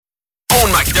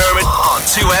McDermott on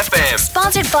 2FM.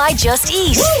 Sponsored by Just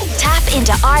Eat. Tap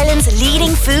into Ireland's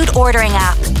leading food ordering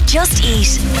app. Just Eat.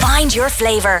 Find your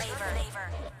flavour.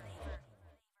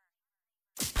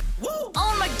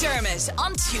 On McDermott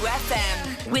on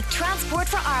 2FM. With Transport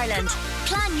for Ireland.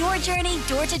 Plan your journey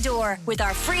door to door with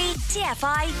our free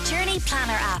TFI Journey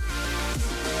Planner app.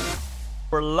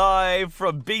 We're live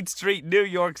from Beat Street, New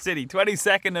York City,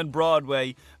 22nd and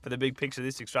Broadway for the Big Picture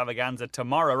This Extravaganza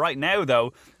tomorrow. Right now,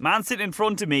 though, man sitting in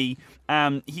front of me,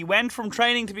 he went from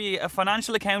training to be a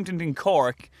financial accountant in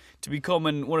Cork to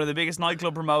becoming one of the biggest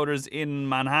nightclub promoters in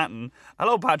Manhattan.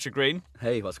 Hello, Patrick Greene.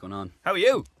 Hey, what's going on? How are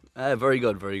you? Very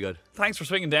good, very good. Thanks for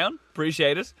swinging down.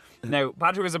 Appreciate it. Now,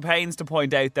 Patrick was a pains to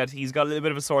point out that he's got a little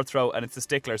bit of a sore throat and it's a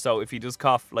stickler, so if he does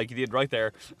cough like he did right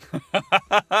there,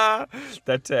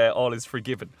 that all is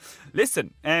forgiven.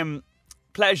 Listen,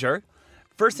 pleasure.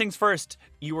 First things first,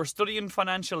 you were studying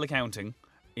financial accounting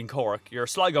in Cork. You're a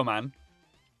Sligo man.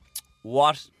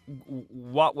 What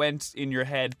went in your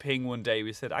head ping one day?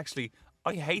 We said, actually,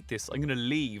 I hate this. I'm going to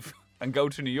leave and go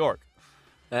to New York.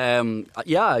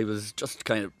 Yeah, I was just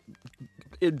kind of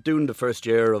doing the first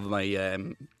year of my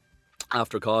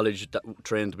after college,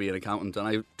 trained to be an accountant, and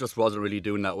I just wasn't really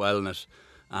doing that well in it.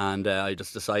 And I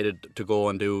just decided to go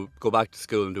back to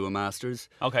school and do a master's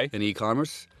in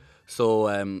e-commerce. So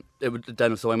I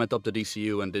went up to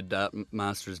DCU and did that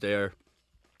master's there.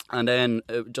 And then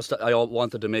I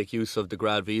wanted to make use of the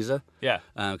grad visa. Yeah.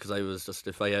 Because I was just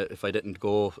if I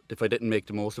didn't make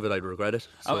the most of it, I'd regret it.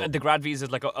 So, and the grad visa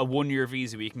is like a 1 year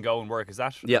visa where you can go and work. Is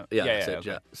that? Yeah.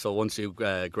 So once you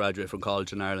graduate from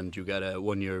college in Ireland, you get a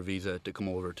 1 year visa to come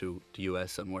over to the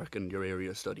US and work in your area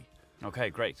of study. Okay,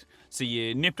 great. So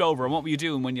you nipped over, and what were you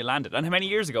doing when you landed? And how many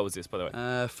years ago was this, by the way?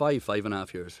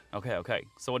 5.5 years. Okay.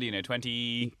 So what are you now?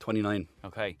 29.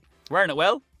 Okay. Wearing it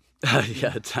well?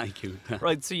 Yeah, thank you.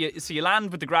 Right, so you land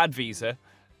with the grad visa,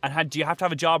 and do you have to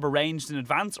have a job arranged in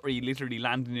advance, or are you literally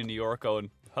landing in New York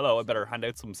going, hello, I better hand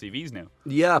out some CVs now?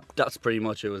 Yeah, that's pretty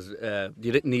much it. Was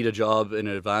you didn't need a job in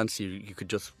advance. You could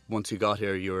just, once you got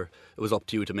here, it was up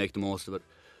to you to make the most of it.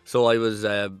 So I was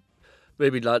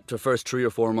maybe the first 3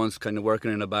 or 4 months kind of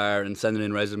working in a bar and sending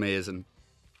in resumes, and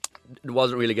it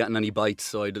wasn't really getting any bites,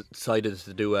 so I decided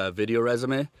to do a video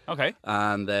resume. Okay.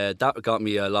 And that got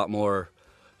me a lot more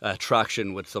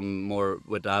traction with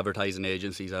with advertising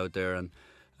agencies out there, and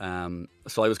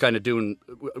so I was kind of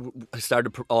I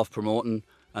started off promoting,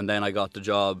 and then I got the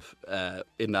job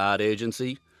in the ad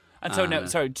agency. And so now,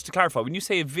 sorry, just to clarify, when you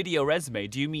say a video resume,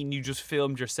 do you mean you just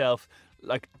filmed yourself,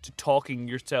 like talking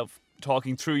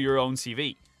through your own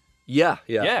CV? Yeah.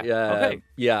 Okay.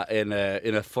 In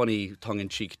a funny,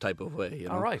 tongue-in-cheek type of way. You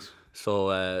know? All right. So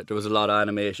there was a lot of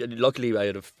animation. Luckily, I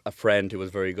had a friend who was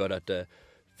very good at the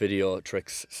video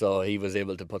tricks, so he was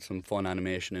able to put some fun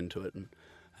animation into it,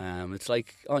 and it's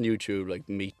like on YouTube, like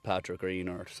Meet Patrick Greene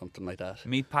or something like that.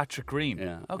 Meet Patrick Greene.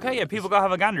 Yeah. Okay. Yeah. People go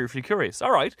have a gander if you're curious.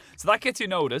 All right. So that gets you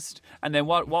noticed, and then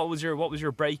what was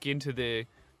your break into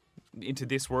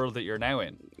this world that you're now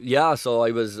in? Yeah. So I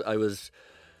was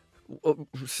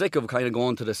sick of kind of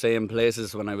going to the same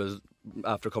places when I was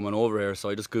after coming over here. So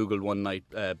I just googled one night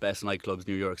best nightclubs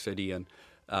New York City, and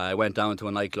I went down to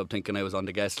a nightclub thinking I was on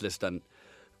the guest list, and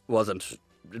wasn't.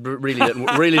 Really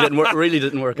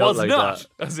didn't work out like that.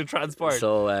 As it transpired.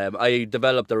 So I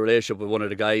developed a relationship with one of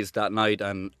the guys that night,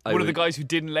 and one of the guys who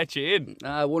didn't let you in.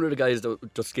 One of the guys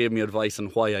that just gave me advice on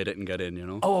why I didn't get in. You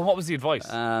know. Oh, and what was the advice?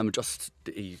 Just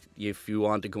if you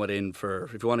want to get in for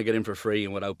free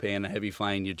and without paying a heavy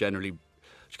fine, you generally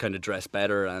kind of dress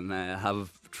better and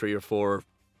have 3 or 4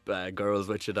 girls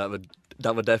with you.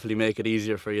 That would definitely make it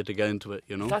easier for you to get into it,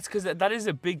 you know. That's because that is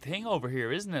a big thing over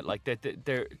here, isn't it? Like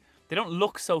they don't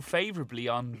look so favourably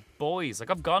on boys. Like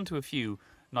I've gone to a few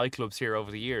nightclubs here over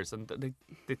the years, and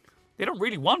they don't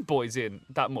really want boys in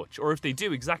that much. Or if they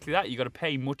do exactly that, you got to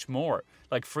pay much more.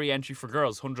 Like free entry for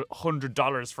girls,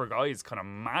 $100 for guys, kind of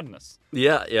madness.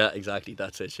 Yeah, exactly.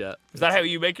 That's it. Yeah. Is that how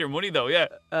you make your money though? Yeah.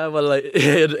 Well,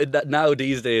 now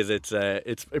these days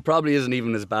it probably isn't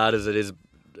even as bad as it is.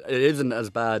 It isn't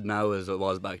as bad now as it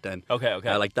was back then. Okay.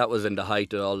 Like that was in the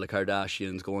height of all the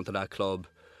Kardashians going to that club,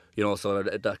 you know. So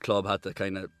that club had to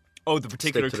kind of. Oh, the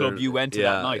particular club you went to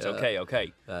that night. Yeah.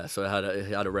 Okay. So it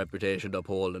had a reputation to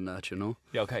uphold in that, you know.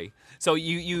 Yeah. Okay. So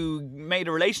you made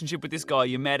a relationship with this guy.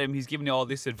 You met him. He's giving you all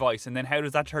this advice, and then how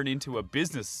does that turn into a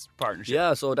business partnership?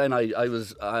 Yeah. So then I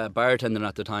was bartending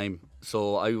at the time.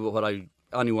 So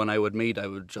anyone I would meet, I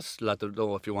would just let them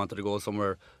know if you wanted to go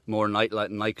somewhere more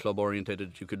nightclub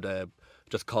orientated, you could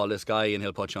just call this guy and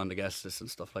he'll put you on the guest list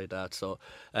and stuff like that. So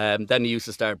then he used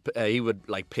to start, he would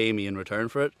like pay me in return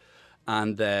for it.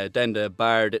 And then the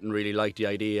bar didn't really like the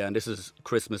idea, and this is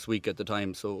Christmas week at the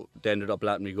time, so they ended up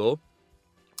letting me go.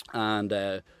 And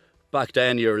back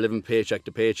then you're living paycheck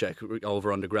to paycheck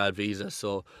over on the grad visa,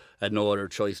 so I had no other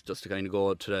choice just to kind of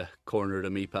go to the corner of the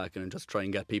meatpacking and just try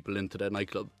and get people into the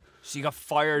nightclub. So you got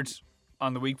fired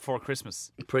on the week before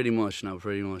Christmas? Pretty much,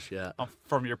 yeah.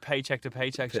 From your paycheck to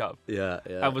paycheck job? Yeah.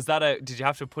 And was that did you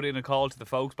have to put in a call to the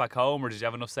folks back home, or did you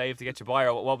have enough saved to get you by,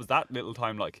 or what was that little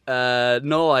time like?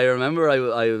 No, I remember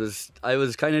I was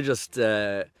kind of just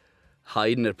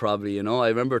hiding it probably, you know. I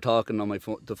remember talking on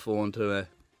the phone to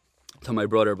my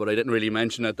brother, but I didn't really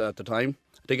mention it at the time.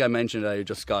 I think I mentioned I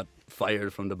just got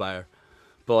fired from the bar.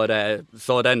 But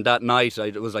so then that night,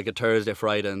 it was like a Thursday,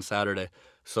 Friday and Saturday.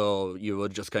 So you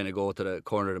would just kind of go to the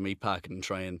corner of the meatpack and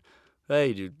try and,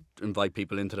 you invite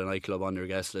people into the nightclub on your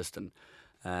guest list. And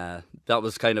that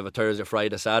was kind of a Thursday,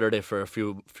 Friday, Saturday for a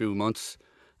few months.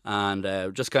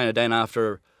 And just kind of then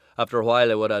after a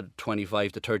while, I would have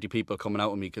 25 to 30 people coming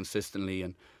out with me consistently,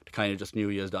 and they kind of just knew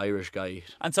you as the Irish guy.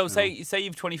 And so say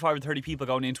you've 25 or 30 people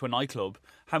going into a nightclub.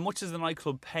 How much is the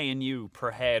nightclub paying you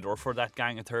per head, or for that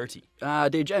gang of 30?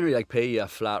 They generally pay you a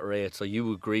flat rate, so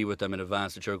you agree with them in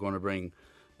advance that you're going to bring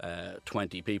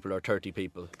 20 people or 30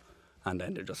 people, and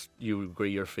then you agree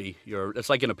your fee. It's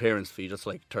like an appearance fee, just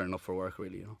like turning up for work,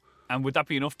 really, you know. And would that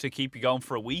be enough to keep you going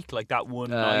for a week, like that one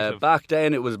night? Back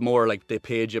then, it was more like they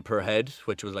paid you per head,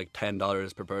 which was like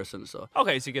 $10 per person. So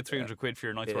okay, so you get 300 quid for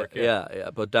your night's work.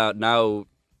 Yeah. But now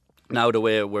the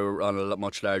way we're on a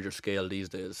much larger scale these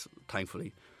days,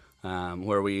 thankfully,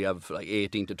 where we have like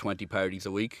 18 to 20 parties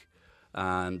a week.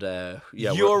 And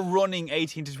you're running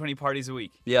 18 to 20 parties a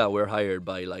week. Yeah, we're hired.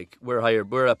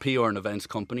 We're a PR and events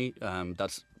company.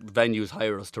 That's venues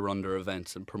hire us to run their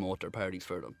events and promote their parties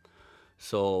for them.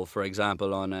 So, for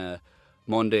example, on a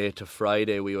Monday to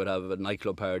Friday, we would have a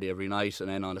nightclub party every night,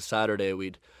 and then on a Saturday,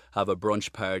 we'd have a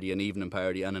brunch party, an evening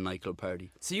party, and a nightclub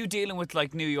party. So you dealing with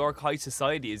like New York high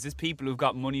society? Is this people who've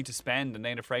got money to spend and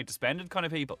ain't afraid to spend it kind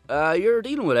of people? You're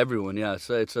dealing with everyone, yeah.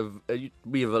 So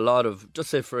we have a lot of, just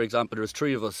say for example, there's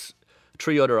three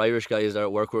other Irish guys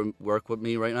that work with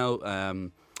me right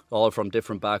now, all from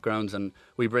different backgrounds, and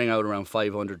we bring out around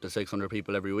 500 to 600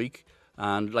 people every week.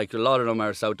 And like a lot of them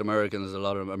are South Americans, a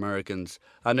lot of them Americans,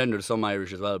 and then there's some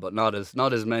Irish as well, but not as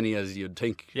many as you'd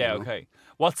think. Yeah, you know? Okay.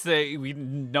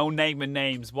 No naming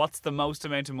names. What's the most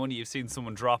amount of money you've seen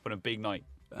someone drop on a big night?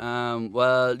 I mean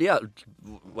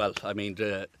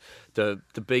the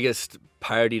biggest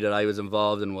party that I was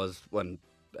involved in was when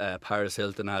Paris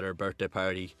Hilton had her birthday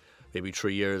party maybe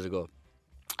 3 years ago,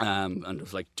 and it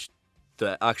was like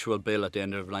the actual bill at the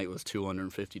end of the night was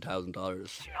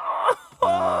 $250,000.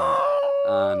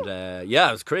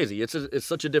 It was crazy. It's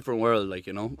such a different world, like,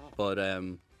 you know. But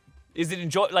is it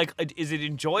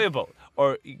enjoyable,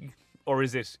 or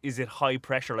is it high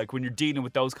pressure? Like when you're dealing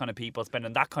with those kind of people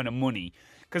spending that kind of money,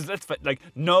 because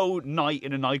no night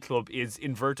in a nightclub is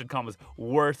inverted commas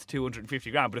worth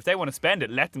 250 grand. But if they want to spend it,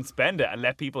 let them spend it and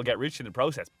let people get rich in the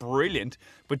process. Brilliant.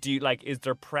 But is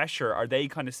there pressure? Are they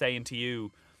kind of saying to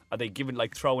you? Are they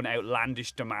throwing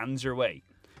outlandish demands your way?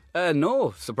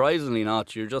 No, surprisingly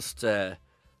not. You're just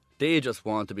they just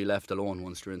want to be left alone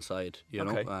once they're inside, you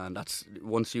know. And that's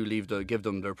once you give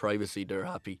them their privacy, they're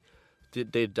happy.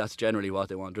 That's generally what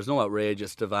they want. There's no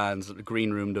outrageous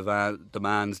green room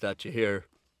demands that you hear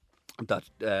that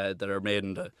are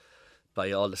made by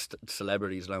all the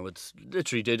celebrities now. It's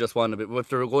literally they just want to be. If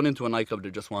they're going into a nightclub, they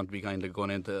just want to be kind of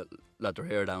going in to let their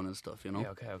hair down and stuff, you know.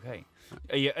 Yeah, okay.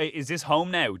 Is this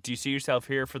home now? Do you see yourself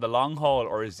here for the long haul,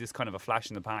 or is this kind of a flash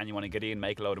in the pan? You want to get in,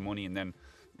 make a load of money, and then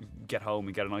get home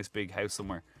and get a nice big house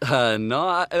somewhere?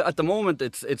 No, at the moment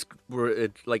it's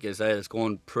like I said, it's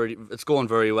going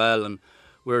very well, and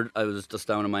I was just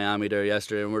down in Miami there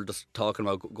yesterday, and we're just talking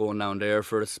about going down there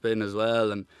for a spin as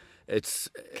well, and it's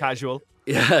casual.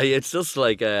 Yeah, it's just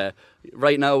like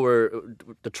right now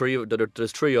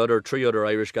there's three other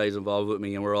Irish guys involved with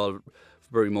me, and we're all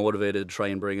very motivated to try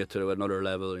and bring it to another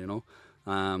level, you know.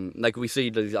 Like we see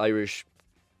these Irish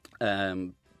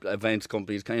events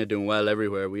companies kind of doing well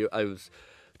everywhere. I was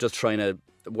just trying to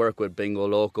work with Bingo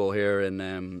Loco here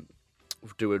and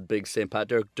do a big St. Pat.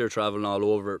 They're traveling all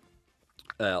over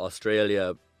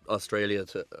Australia,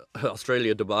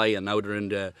 Dubai, and now they're in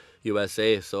the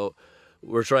USA. So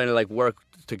we're trying to work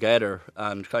together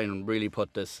and kind of really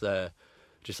put this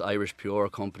just Irish pure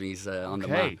companies on the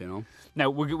map, you know.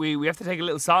 Now we have to take a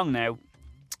little song now.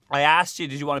 I asked you,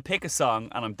 did you want to pick a song?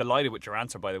 And I'm delighted with your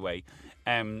answer, by the way.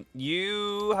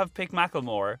 You have picked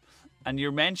Macklemore, and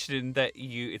you're mentioning that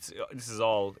this is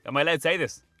all. Am I allowed to say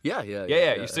this?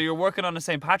 Yeah. So you're working on a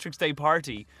St. Patrick's Day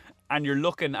party, and you're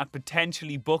looking at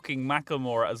potentially booking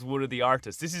Macklemore as one of the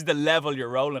artists. This is the level you're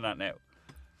rolling at now.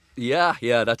 Yeah,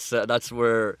 that's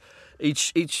where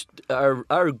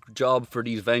our job for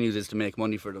these venues is to make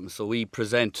money for them. So we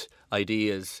present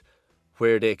ideas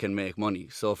where they can make money.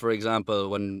 So, for example,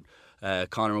 when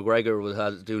Conor McGregor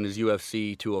was doing his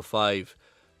UFC 205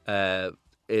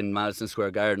 in Madison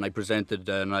Square Garden, I presented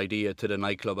an idea to the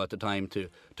nightclub at the time to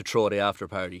throw the after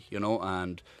party, you know,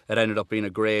 and it ended up being a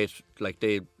great, like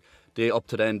they up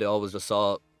to then they always just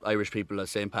saw Irish people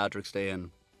as St. Patrick's Day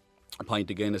and a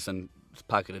pint of Guinness and a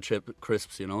packet of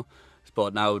crisps, you know.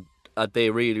 But now they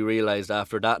really realised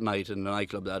after that night in the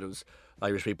nightclub that it was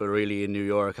Irish people really in New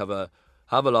York have a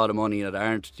lot of money that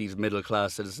aren't these middle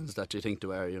class citizens that you think they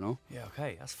are, you know. Yeah,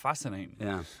 okay, that's fascinating.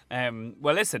 Yeah.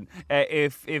 Well, listen,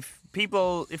 if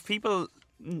people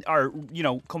are, you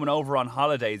know, coming over on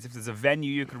holidays, if there's a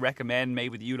venue you could recommend,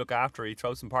 maybe that you look after, or you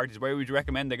throw some parties, where would you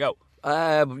recommend they go?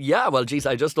 Well, geez,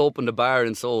 I just opened a bar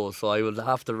in Seoul, so I would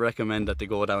have to recommend that they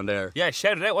go down there. Yeah,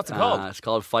 shout it out. What's it called? It's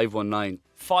called 519.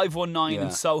 519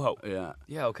 in Soho. Yeah.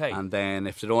 Yeah, okay. And then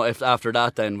if after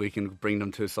that, then we can bring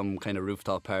them to some kind of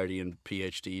rooftop party in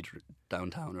PhD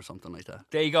downtown or something like that.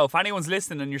 There you go. If anyone's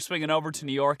listening and you're swinging over to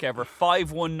New York ever,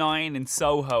 519 in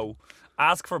Soho.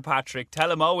 Ask for Patrick,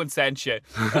 tell him Owen sent you,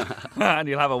 and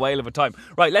you'll have a whale of a time.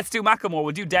 Right, let's do Macklemore.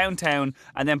 We'll do Downtown,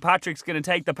 and then Patrick's going to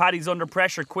take the Paddy's Under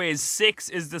Pressure quiz. 6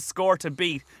 is the score to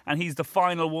beat, and he's the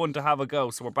final one to have a go.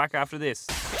 So we're back after this.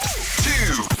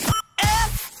 2